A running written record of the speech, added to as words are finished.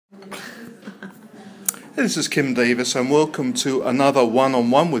This is Kim Davis, and welcome to another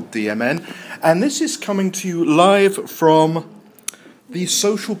one-on-one with DMN. And this is coming to you live from the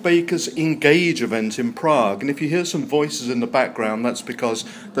Social Bakers Engage event in Prague. And if you hear some voices in the background, that's because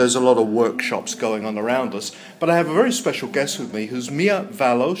there's a lot of workshops going on around us. But I have a very special guest with me, who's Mia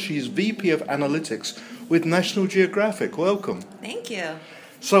Vallo. She's VP of Analytics with National Geographic. Welcome. Thank you.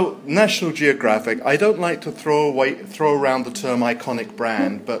 So, National Geographic, I don't like to throw around the term iconic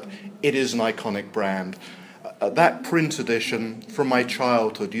brand, but it is an iconic brand. That print edition from my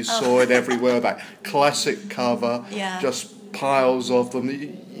childhood, you saw it everywhere, that classic cover, just piles of them.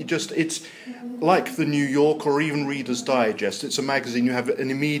 It's like the New York or even Reader's Digest. It's a magazine, you have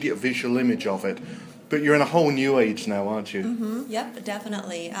an immediate visual image of it. But you're in a whole new age now, aren't you? Mm-hmm. Yep,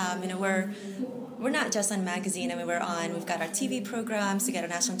 definitely. We're not just on magazine. We've got our TV programs, we got our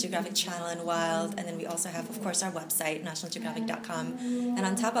National Geographic channel in Wild, and then we also have, of course, our website, nationalgeographic.com. And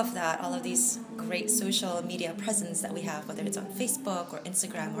on top of that, all of these great social media presence that we have, whether it's on Facebook or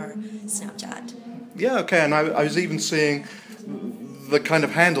Instagram or Snapchat. Yeah, okay, and I was even seeing the kind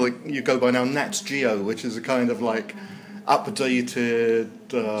of handle you go by now, Nat Geo, which is a kind of like updated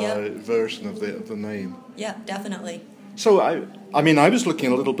version of the name. Yeah, definitely. So, I was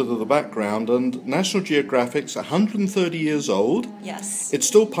looking a little bit of the background, and National Geographic's 130 years old. Yes. It's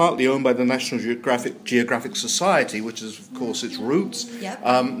still partly owned by the National Geographic Society, which is, of course, its roots. Yep.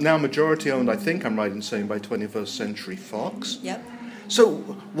 Now majority owned, I think I'm right in saying, by 21st Century Fox. Yep. So,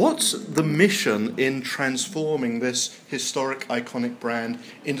 what's the mission in transforming this historic, iconic brand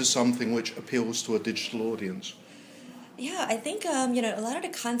into something which appeals to a digital audience? Yeah, I think a lot of the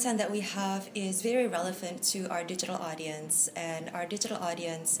content that we have is very relevant to our digital audience, and our digital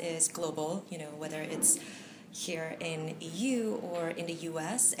audience is global, whether it's here in EU or in the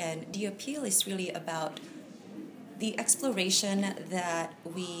US, and the appeal is really about the exploration that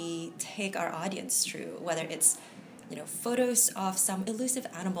we take our audience through, whether it's photos of some elusive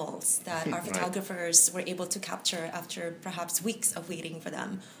animals that our photographers were able to capture after perhaps weeks of waiting for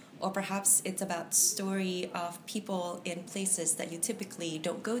them. Or perhaps it's about story of people in places that you typically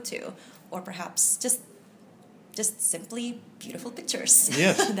don't go to. Or perhaps just simply beautiful pictures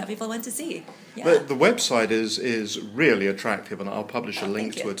that people want to see. Yeah. The website is really attractive, and I'll publish a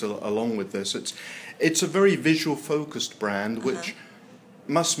link to it along with this. It's a very visual-focused brand, which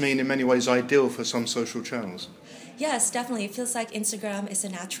must mean in many ways ideal for some social channels. Yes, definitely. It feels like Instagram is a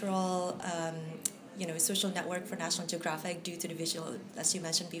natural social network for National Geographic due to the visual, as you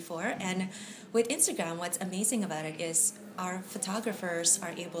mentioned before. And with Instagram, what's amazing about it is our photographers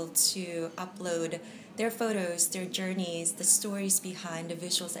are able to upload their photos, their journeys, the stories behind the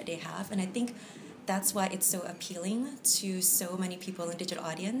visuals that they have. And I think that's why it's so appealing to so many people in digital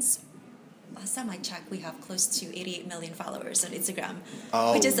audience. Last time I checked, we have close to 88 million followers on Instagram,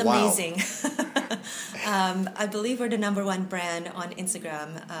 which is amazing. I believe we're the #1 brand on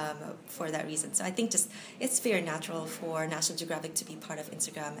Instagram for that reason. So I think it's very natural for National Geographic to be part of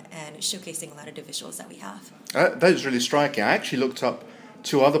Instagram and showcasing a lot of the visuals that we have. That is really striking. I actually looked up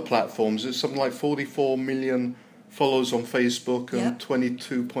 2 other platforms. It's something like 44 million followers on Facebook and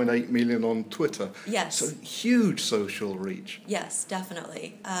 22.8 million on Twitter. Yes. So huge social reach. Yes,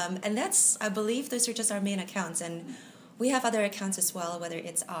 definitely. And I believe those are just our main accounts. And we have other accounts as well, whether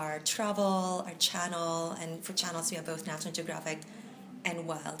it's our travel, our channel, and for channels we have both National Geographic and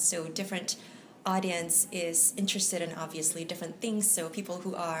Wild. So different audience is interested in obviously different things. So people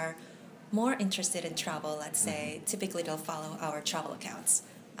who are more interested in travel, let's say, typically they'll follow our travel accounts.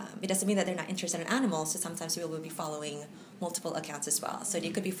 It doesn't mean that they're not interested in animals, so sometimes we will be following multiple accounts as well. So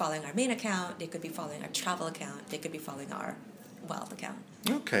they could be following our main account, they could be following our travel account, they could be following our Wild account.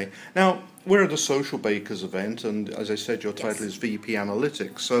 Okay. Now, we're at a Social Bakers event, and as I said, your title is VP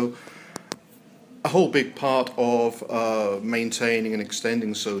Analytics. So a whole big part of maintaining and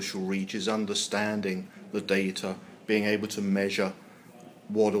extending social reach is understanding the data, being able to measure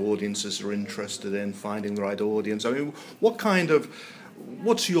what audiences are interested in, finding the right audience. I mean,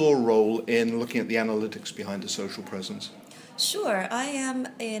 what's your role in looking at the analytics behind a social presence? Sure. I am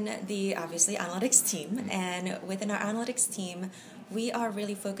in the, obviously, analytics team. And within our analytics team, we are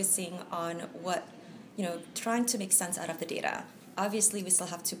really focusing on trying to make sense out of the data. Obviously, we still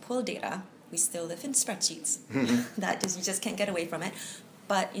have to pull data. We still live in spreadsheets. You just can't get away from it.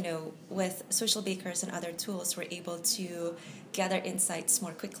 But, with Social Bakers and other tools, we're able to gather insights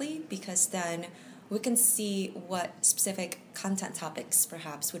more quickly because then we can see what specific content topics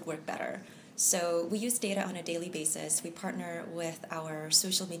perhaps would work better. So we use data on a daily basis. We partner with our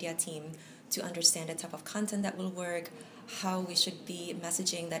social media team to understand the type of content that will work, how we should be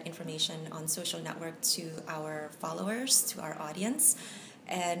messaging that information on social network to our followers, to our audience.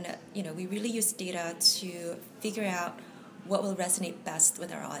 And, we really use data to figure out what will resonate best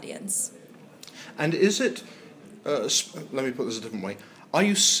with our audience. And is it, let me put this a different way, are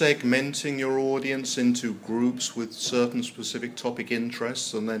you segmenting your audience into groups with certain specific topic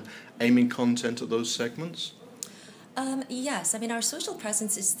interests and then aiming content at those segments? Yes, our social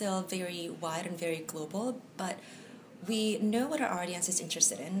presence is still very wide and very global, but we know what our audience is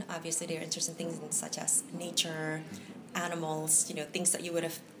interested in. Obviously, they're interested in things such as nature, animals, things that you would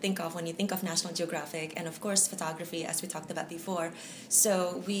have think of when you think of National Geographic, and of course photography, as we talked about before.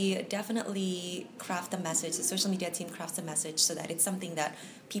 So we definitely craft the message, the social media team crafts the message so that it's something that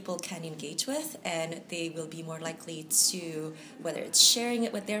people can engage with, and they will be more likely to, whether it's sharing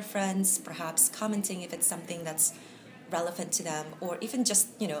it with their friends, perhaps commenting if it's something that's relevant to them, or even just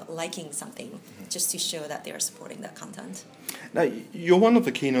liking something just to show that they are supporting that content. Now, you're one of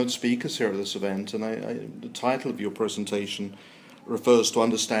the keynote speakers here at this event, and the title of your presentation refers to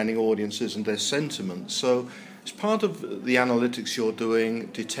understanding audiences and their sentiments. So as part of the analytics you're doing,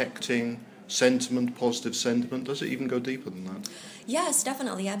 detecting sentiment, positive sentiment, does it even go deeper than that? Yes,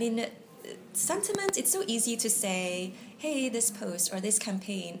 definitely. Sentiment, it's so easy to say, hey, this post or this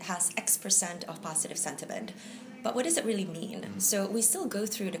campaign has X% of positive sentiment. But what does it really mean? So we still go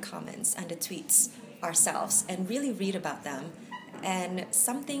through the comments and the tweets ourselves and really read about them. And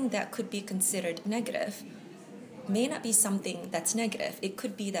something that could be considered negative may not be something that's negative. It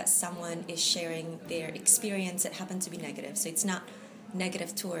could be that someone is sharing their experience that happened to be negative. So it's not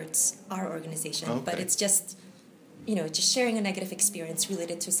negative towards our organization, but it's just just sharing a negative experience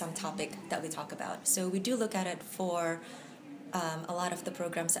related to some topic that we talk about. So we do look at it for a lot of the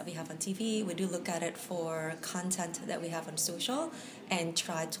programs that we have on TV. We do look at it for content that we have on social and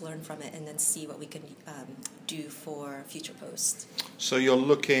try to learn from it and then see what we can do for future posts. So you're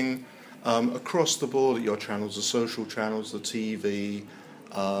looking across the board at your channels, the social channels, the TV,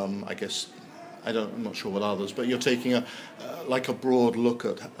 I guess, I'm not sure what others, but you're taking a broad look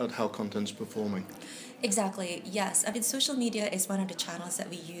at how content's performing. Exactly, yes. Social media is one of the channels that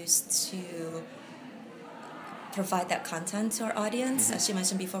we use to provide that content to our audience. As you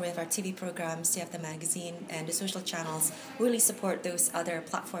mentioned before, we have our TV programs, we have the magazine, and the social channels really support those other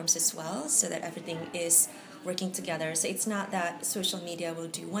platforms as well, so that everything is working together. So it's not that social media will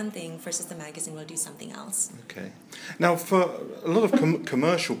do one thing versus the magazine will do something else. Okay. Now, for a lot of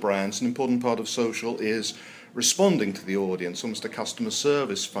commercial brands, an important part of social is responding to the audience, almost a customer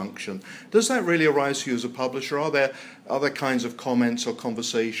service function. Does that really arise to you as a publisher? Are there other kinds of comments or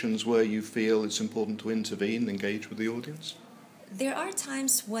conversations where you feel it's important to intervene and engage with the audience? There are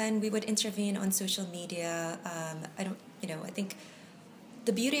times when we would intervene on social media. I think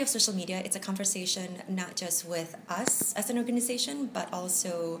the beauty of social media, it's a conversation not just with us as an organization, but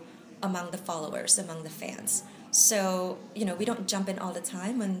also among the followers, among the fans. So, we don't jump in all the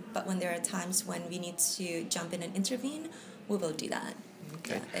time, but when there are times when we need to jump in and intervene, we will do that.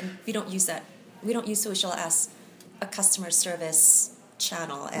 Okay. Yeah, and we don't use social as a customer service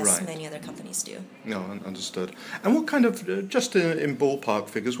channel as many other companies do. No, understood. And what kind of, just in ballpark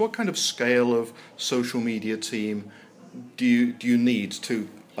figures, what kind of scale of social media team do you need to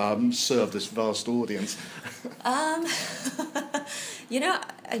serve this vast audience? I'm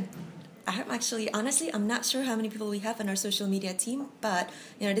not sure how many people we have in our social media team, but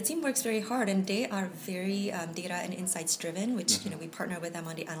the team works very hard and they are very data and insights driven, which we partner with them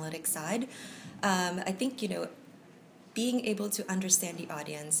on the analytics side. I think being able to understand the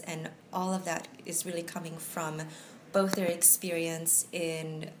audience, and all of that is really coming from both their experience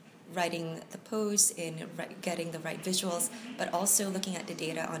in writing the posts, in getting the right visuals, but also looking at the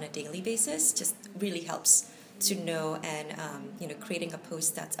data on a daily basis just really helps to know and creating a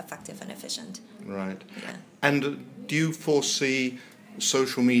post that's effective and efficient. Right. Yeah. And do you foresee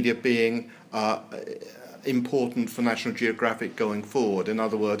social media being important for National Geographic going forward? In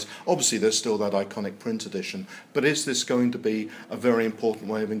other words, obviously there's still that iconic print edition, but is this going to be a very important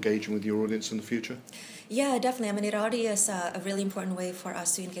way of engaging with your audience in the future? Yeah, definitely. It already is a really important way for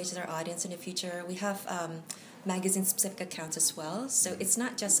us to engage with our audience in the future. We have magazine-specific accounts as well. So it's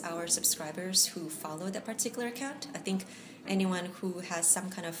not just our subscribers who follow that particular account. I think anyone who has some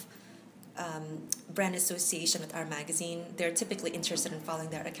kind of brand association with our magazine, they're typically interested in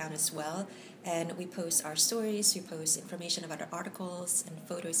following that account as well. And we post our stories, we post information about our articles and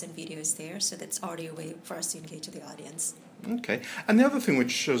photos and videos there. So that's already a way for us to engage with the audience. Okay. And the other thing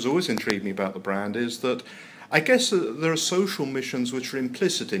which has always intrigued me about the brand is that I guess there are social missions which are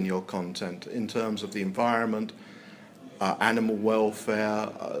implicit in your content in terms of the environment, animal welfare,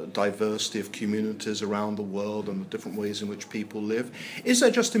 diversity of communities around the world and the different ways in which people live. Is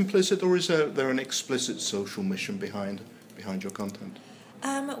that just implicit, or is there an explicit social mission behind your content?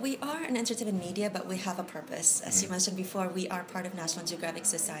 We are an entertainment media, but we have a purpose. As you mentioned before, we are part of National Geographic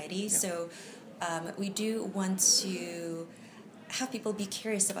Society, so we do want to have people be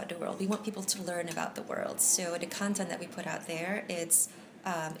curious about the world. We want people to learn about the world. So the content that we put out there, it's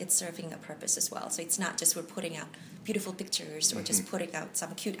serving a purpose as well. So it's not just we're putting out beautiful pictures or just putting out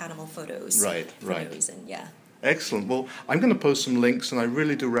some cute animal photos for no reason. Yeah. Excellent. Well, I'm going to post some links, and I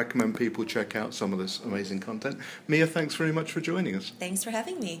really do recommend people check out some of this amazing content. Mia, thanks very much for joining us. Thanks for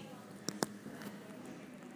having me.